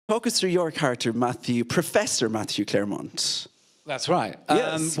Talk us through your character, Matthew, Professor Matthew Clairmont. That's right.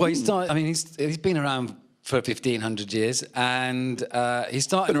 Yes. Well, he's been around for 1,500 years, and he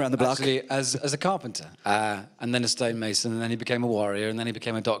started Been around the block. actually as a carpenter, and then a stonemason, and then he became a warrior, and then he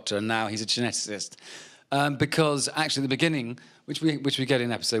became a doctor, and now he's a geneticist. Because actually, at the beginning, which we get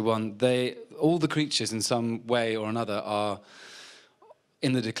in episode 1, all the creatures in some way or another are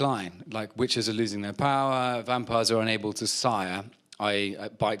in the decline. Like witches are losing their power, vampires are unable to sire.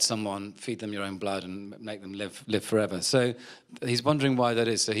 Bite someone, feed them your own blood, and make them live forever. So he's wondering why that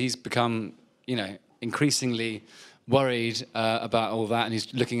is. So he's become, increasingly worried about all that, and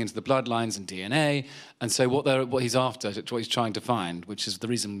he's looking into the bloodlines and DNA. And so what he's after, what he's trying to find, which is the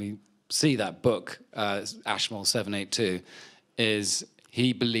reason we see that book, Ashmole 782, is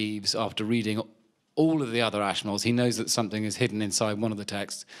he believes, after reading all of the other Ashmoles, he knows that something is hidden inside one of the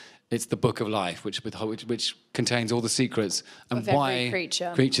texts. It's the Book of Life, which contains all the secrets and why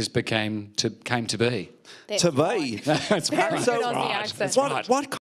creatures came to be. To be. That's Very right. good on the accent. What